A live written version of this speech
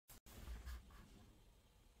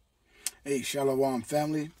Hey, Shalom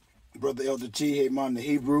family, brother Elder Tee Hayman, the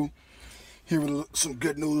Hebrew, here with some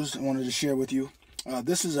good news I wanted to share with you.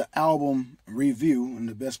 This is an album review, and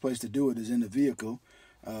the best place to do it is in the vehicle.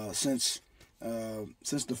 Since the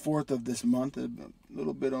 4th of this month, a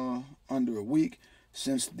little bit under a week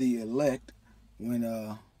since the Elect, when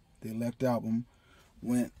the Elect album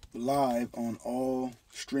went live on all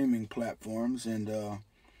streaming platforms, and I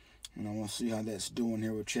want to see how that's doing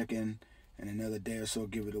here. We'll check in another day or so,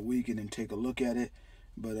 give it a week, and then take a look at it.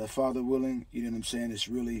 But Father willing, you know what I'm saying, it's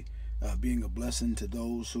really being a blessing to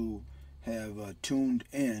those who have tuned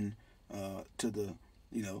in to the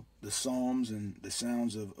psalms and the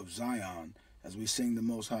sounds of Zion as we sing the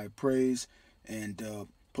Most High praise and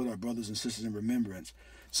put our brothers and sisters in remembrance.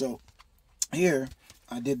 So here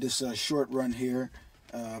I did this short run here.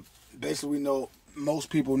 Basically, we know most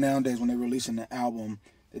people nowadays, when they're releasing the album,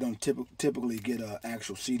 they don't typically get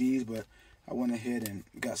actual CDs, but I went ahead and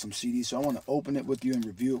got some CDs. So I want to open it with you and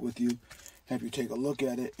review it with you, have you take a look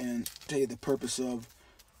at it, and tell you the purpose of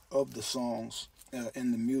the songs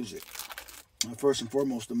and the music. First and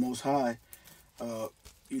foremost, the Most High,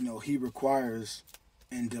 He requires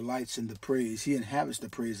and delights in the praise. He inhabits the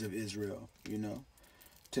praise of Israel,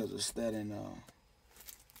 Tells us that in,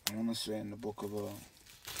 I want to say in the book of,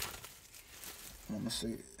 is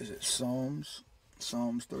it Psalms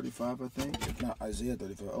 35, I think? If not, Isaiah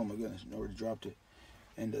 35. Oh my goodness, I already dropped it.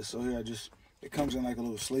 And so here it comes in like a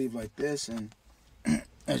little sleeve like this, and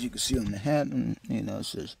as you can see on the hat, and it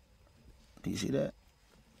says, can you see that?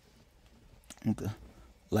 With the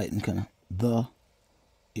light and kind of the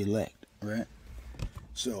Elect, right?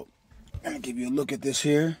 So I'm gonna give you a look at this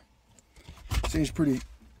here. Seems pretty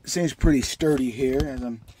sturdy here as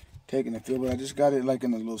I'm taking the feel, but I just got it like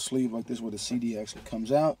in a little sleeve like this where the CD actually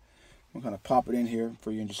comes out. I'm gonna pop it in here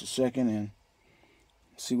for you in just a second and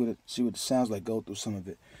see what it sounds like. Go through some of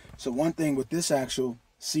it. So one thing with this actual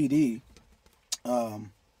CD,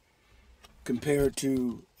 compared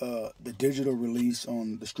to the digital release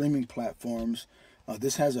on the streaming platforms,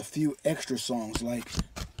 this has a few extra songs like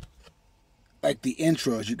the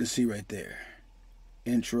intro, as you can see right there.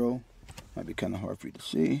 Intro might be kind of hard for you to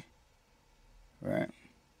see, right?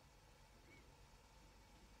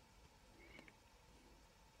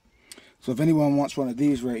 So if anyone wants one of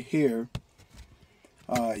these right here,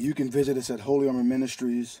 you can visit us at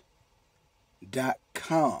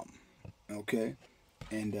holyarmorministries.com, okay?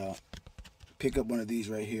 And pick up one of these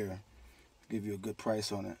right here. Give you a good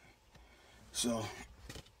price on it. So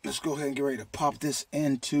let's go ahead and get ready to pop this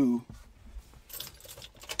into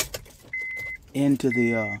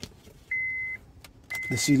the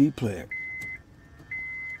CD player.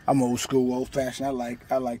 I'm old school, old fashioned. I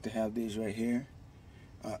like to have these right here.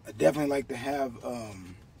 I definitely like to have,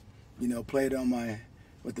 play it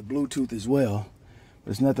with the Bluetooth as well.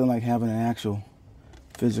 But it's nothing like having an actual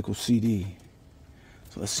physical CD.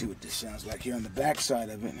 So let's see what this sounds like here on the back side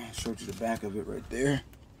of it. I'll show you the back of it right there.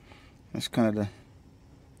 That's kind of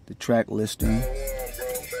the track listing.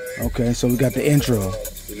 Okay, so we got the intro.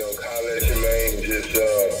 College, man, just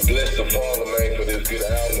bless the Father, man, for this good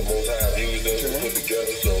album. The Most High used us to put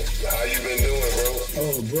together. So how you been doing, bro?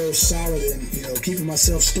 Oh, bro, solid, and keeping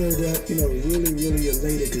myself stirred up. Really, really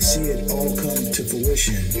elated to see it all come to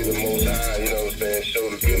fruition. The Most High, show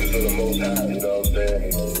the goodness of the Most High.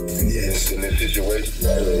 Yes. In this situation,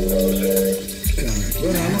 Brother,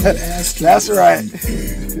 I want to ask you. That's right.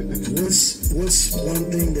 What's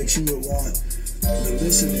one thing that you would want the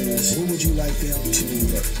listeners? What would you like them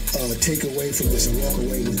to take away from this and walk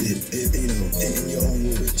away with it? In your own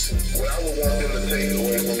words. What I would want them to take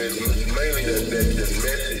away from it is mainly that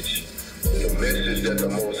message, the message that the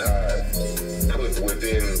Most High put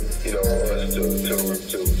within, us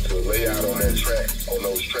to lay out on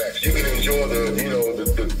those tracks. You can enjoy the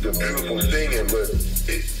beautiful singing, but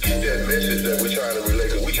get that message that we're trying to relay.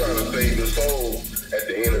 Cause we're trying to save the soul at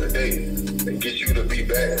the end of the day and get you to be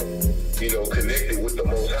back, connected with the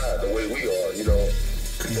Most High the way we are,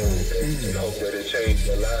 and hope that it changes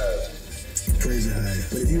their lives. Praise the High.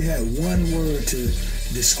 But if you had one word to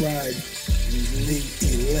describe the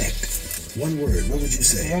Elect, one word, what would you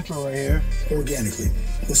say? The intro right here. Organically,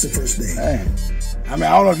 what's the first thing? Hey, I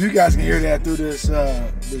don't know if you guys can hear that through this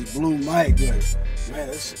blue mic, but man,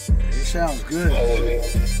 it sounds good.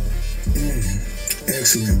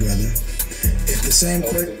 Excellent, brother. If the same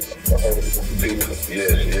question.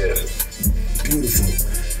 Yes. Beautiful.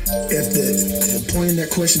 If the pointing that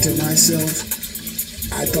question to myself,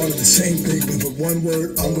 I thought of the same thing, but for one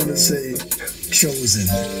word, I'm going to say chosen.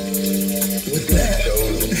 With that.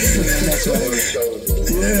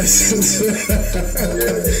 Yes.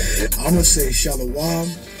 I'm going to say shalom,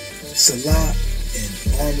 salah, and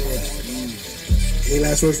armor. Any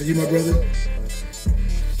last words for you, my brother?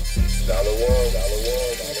 Dollar wall.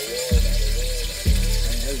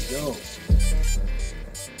 Let's go.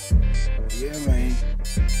 Yeah, man.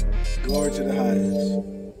 Glory to the highest.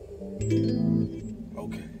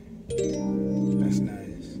 Okay. That's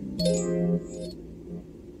nice.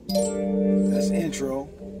 That's intro.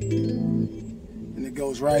 And it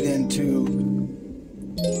goes right into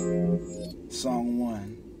song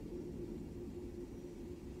 1.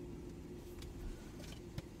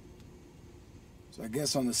 So I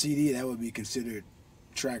guess on the CD that would be considered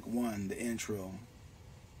track 1, the intro.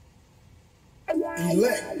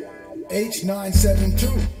 Elect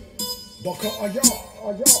H972. AHAYA.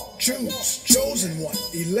 Choose, chosen one,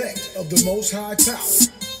 elect of the Most High Power.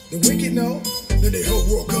 The wicked know that the whole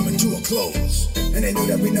world coming to a close, and they know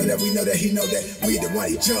that we know that he know that we the one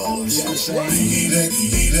he chose. That's right. Let's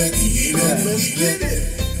get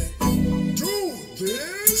it. Do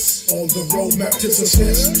this. On the roadmap to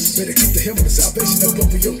success. Better keep the helmet of salvation up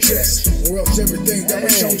over your chest, or else everything that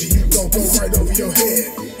was shown to you gon' go right over your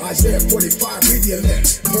head. Isaiah 45, read the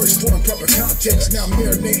elect. Verse 4 in proper context. Now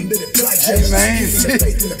marinating, let it digest. Hey, man.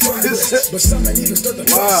 But some ain't even start the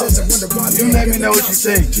process and wonder why. You let me know what you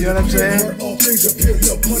think. You know what I'm saying?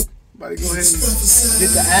 Everybody go ahead and get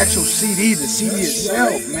the actual CD, the CD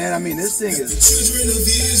itself, man. I mean, this thing is,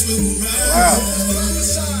 wow.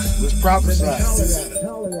 It was prophesied.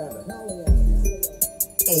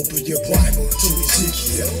 Open your Bible to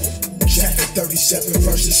Ezekiel, chapter 37,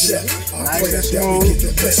 verse 7. I pray that we get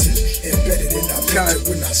the message embedded in our Kind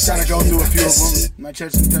of go through a few of them. My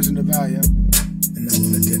church is touching the value. And I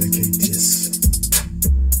want to dedicate this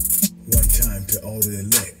one time to all the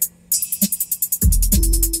elect,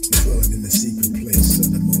 dwelling in the secret place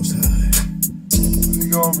of the Most High. Let me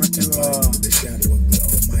go over to the shadow of the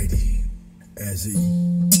Almighty as He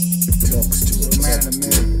talks to us. Man in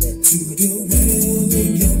the mirror.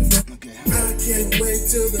 Okay. I can't wait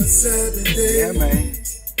till the Sabbath day. Yeah, man.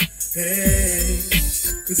 Hey,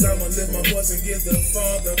 cause I'ma lift my voice and give the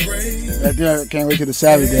Father praise. Right there, can't wait till the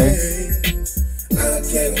Sabbath day. I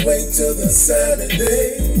can't wait till the Sabbath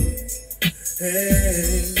day.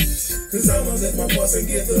 Hey, cause I'ma lift my voice and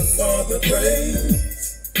give the Father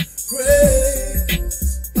praise.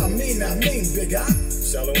 Praise. I mean, big eye.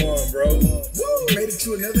 Shalom, bro. Woo, made it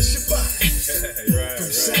to another Shabbat. Right.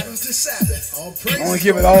 From Sabbath to Sabbath. All praise. I won't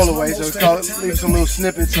give it all away, so leave some little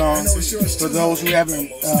snippets on for those who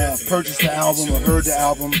haven't purchased the album or heard the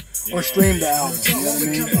album or streamed the album. You know what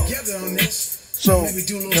I mean? So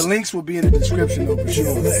the links will be in the description though, for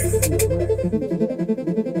sure.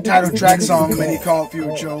 Title track song, Many Called,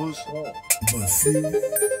 Few Chose. But few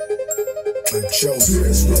are chosen.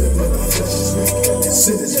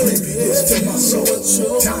 Sin is grievous to my soul.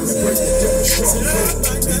 Time to break the devil's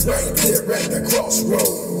stronghold. We right there at the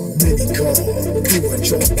crossroad. Many call, few are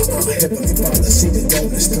chosen. Our heavenly Father seated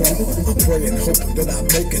on His throne. I'm praying, hoping that I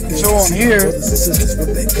make it there. So on here, brothers and sisters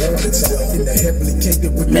with their garments in the heavenly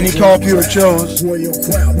kingdom with Many Called, Few Chose.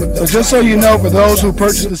 So just so you know, for those who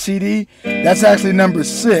purchased the CD, that's actually number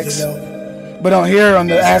 6. But on here, on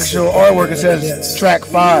the actual artwork, it says track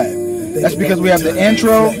 5. That's because we have the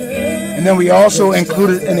intro, and then we also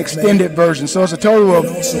included an extended version. So it's a total of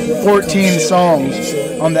 14 songs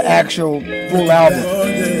on the actual full album.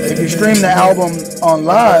 If you stream the album on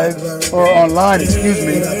live, or online, excuse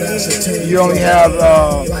me, you only have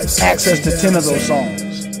access to 10 of those songs.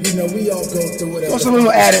 You know, we all go through it. So it's a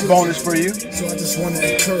little added bonus for you. So I just want to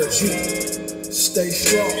encourage you, stay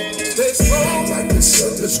strong. Stay strong like the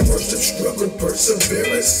sunless worship, struggle,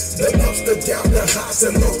 perseverance. The ups, the downs, the highs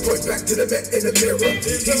and lows, point back to the man in the mirror.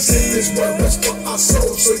 He said this word was for our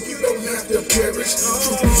souls, so you don't have to perish.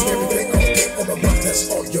 Truth is everything all day on my mind, that's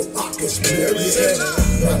all your is buried.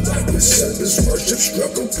 Not like the sunless worship,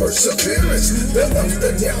 struggle, perseverance. The ups,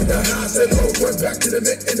 the downs, the highs and lows, point back to the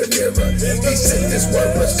man in the mirror. He said this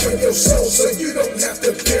word was for your soul, so you don't have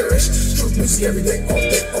to perish. Truth is everything all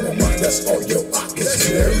day on my mind, that's all your is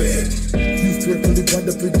buried. You fearfully,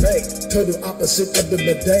 wonderfully made, total opposite of the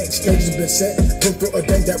mundane. Stage has been set, put for a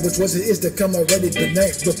day that which was it is to come already been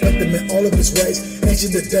named. Reflect Him in all of His ways.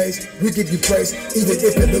 Ancient of days, we give you praise, even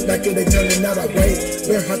if it look like it ain't turning out our way.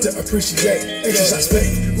 Learn how to appreciate, exercise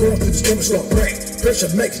faith, going through the storm, slow rain.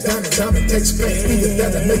 Pressure makes diamond takes pain. Either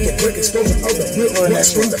that or make it break, exposing all the real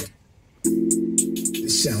ones from the.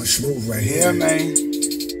 It sounds smooth right here. Yeah, man.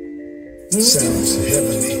 Sounds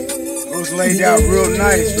heavenly. It was laid out real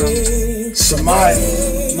nice from my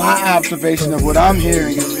observation of what I'm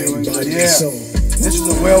hearing and feeling. But yeah, this is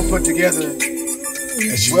a well put together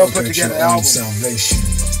album. Salvation.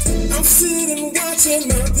 I'm sitting watching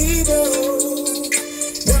my people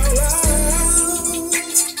while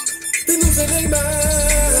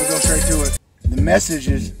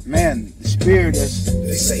messages, man, the spirit that's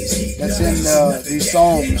in these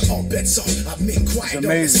songs is amazing.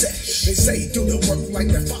 They say do the work like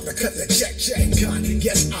the father cut the check. God,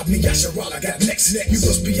 yes, I should roll. I got next. You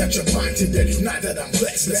must be out your mind today. Now that I'm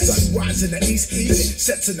blessed. The sun rises in the east, then it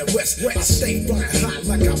sets in the west. I stay flying high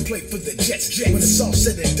like I play for the Jets. When it's all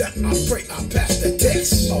said and done, I pray I pass the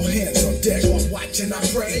test. All hands on deck while watching, I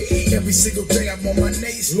pray. Every single day I'm on my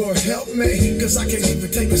knees. Lord help me, cause I can't even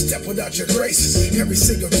take a step without your grace. Every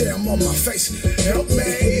single day I'm on my face. Help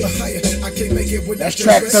me, I can't make it without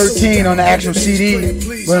your grace. That's track 13 on the actual CD,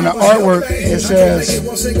 but in the artwork it says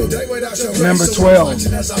number 12.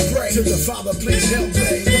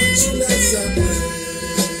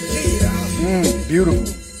 Beautiful.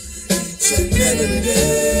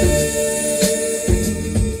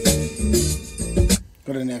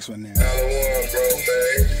 Go to the next one now.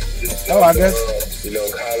 Oh, I guess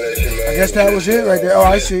that was it right there. Oh,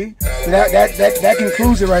 I see. So that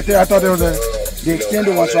concludes it right there. I thought there was the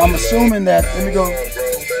extended one, so I'm assuming that.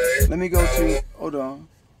 Let me go to. Hold on.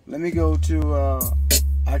 Let me go to.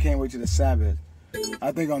 I can't wait till the Sabbath.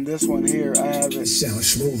 I think on this one here I have it.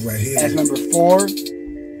 Sounds smooth right here. As number 4.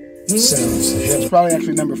 Sounds heavy. It's probably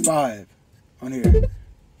actually number 5 on here.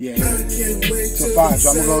 Yeah, here it is. So 5.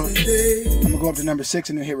 So I'm gonna go up to number 6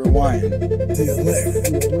 and then hit rewind. That's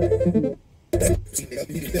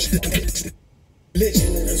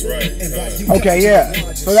right. Okay, yeah.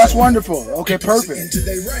 So that's wonderful. Okay, perfect.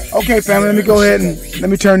 Okay, family, let me go ahead and let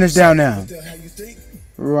me turn this down now.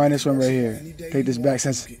 Rewind this one right here. Take this back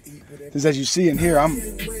since as you see in here, I'm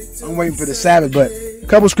waiting for the Sabbath, but a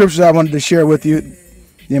couple scriptures I wanted to share with you.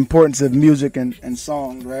 The importance of music and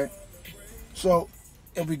songs, right? So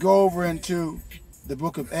if we go over into the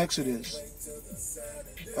book of Exodus,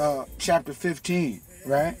 chapter 15,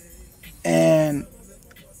 right? And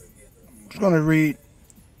I'm just going to read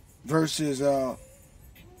verses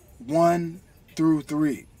 1 through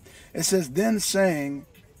 3. It says, Then sang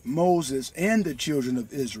Moses and the children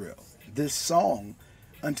of Israel this song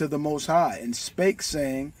unto the Most High, and spake,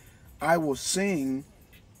 saying, I will sing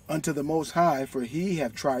unto the Most High, for he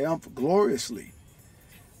hath triumphed gloriously.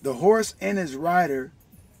 The horse and his rider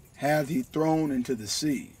hath he thrown into the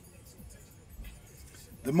sea.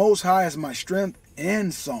 The Most High is my strength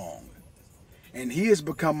and song, and he is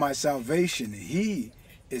become my salvation. He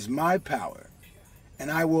is my power,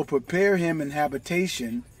 and I will prepare him an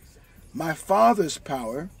habitation, my father's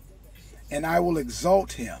power, and I will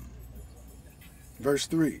exalt him. Verse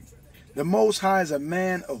 3. The Most High is a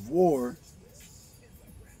man of war.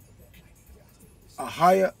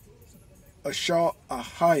 AHAYA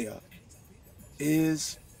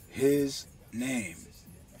is his name.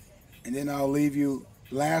 And then I'll leave you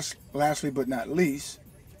lastly but not least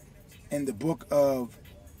in the book of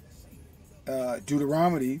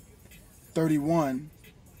Deuteronomy 31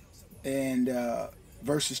 and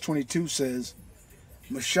verses 22 says,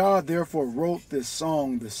 Mashah therefore wrote this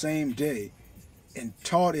song the same day and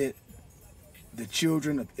taught it the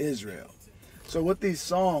children of Israel. So with these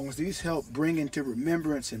songs, these help bring into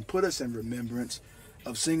remembrance and put us in remembrance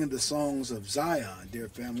of singing the songs of Zion, dear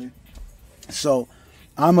family. So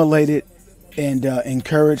I'm elated and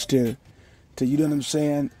encouraged to you know what I'm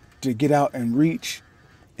saying, to get out and reach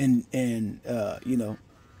and you know,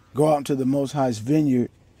 go out into the Most High's vineyard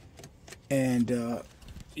and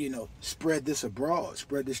you know, spread this abroad,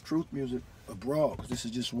 spread this truth music abroad, because this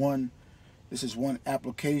is just one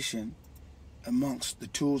application amongst the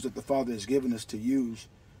tools that the Father has given us to use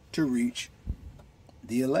to reach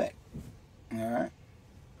the elect. All right.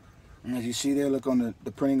 And as you see there, look on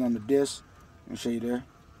the printing on the disc. Let me show you there.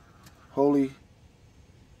 Holy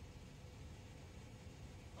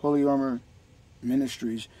Armor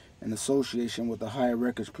Ministries, in association with the AHAYA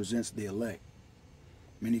Records, presents the elect.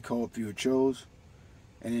 Many called, few chose.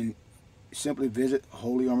 And then simply visit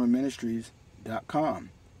holyarmorministries.com.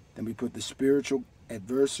 Then we put the spiritual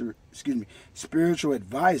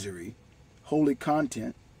advisory, holy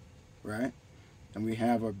content, right? And we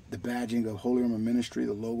have the badging of Holy Armor Ministry,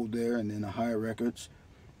 the logo there, and then AHAYA Records.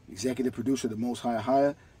 Executive producer, the Most High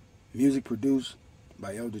AHAYA. Music produced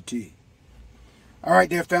by Elder Tee. All right,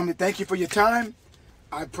 dear family, thank you for your time.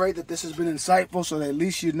 I pray that this has been insightful, so that at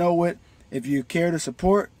least you know it. If you care to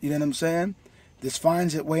support, you know what I'm saying? This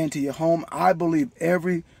finds its way into your home. I believe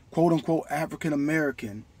every quote-unquote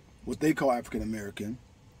African-American, what they call African-American,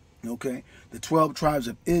 okay, the 12 tribes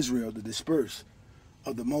of Israel, the dispersed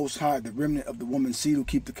of the Most High, the remnant of the woman's seed who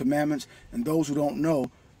keep the commandments, and those who don't know,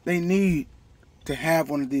 they need to have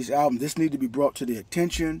one of these albums. This need to be brought to their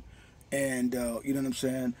attention, and you know what I'm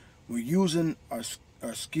saying? We're using our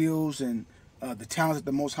skills and the talents that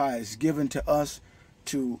the Most High has given to us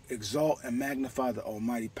to exalt and magnify the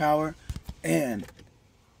almighty power and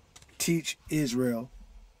teach Israel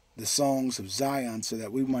the songs of Zion so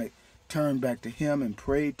that we might turn back to him and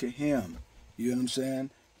pray to him. You know what I'm saying?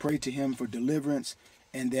 Pray to him for deliverance,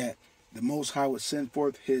 and that the Most High would send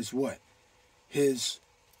forth his what? His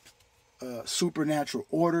supernatural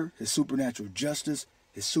order, his supernatural justice,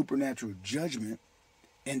 his supernatural judgment,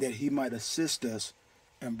 and that he might assist us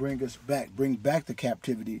and bring back the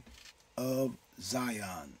captivity of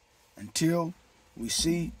Zion. Until we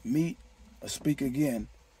see, meet, or speak again,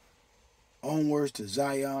 onwards to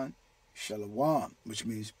Zion, Shalom, which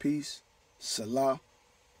means peace, Salah,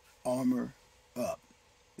 armor up.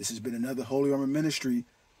 This has been another Holy Armor Ministry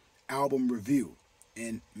album review,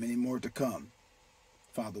 and many more to come,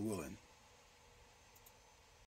 Father willing.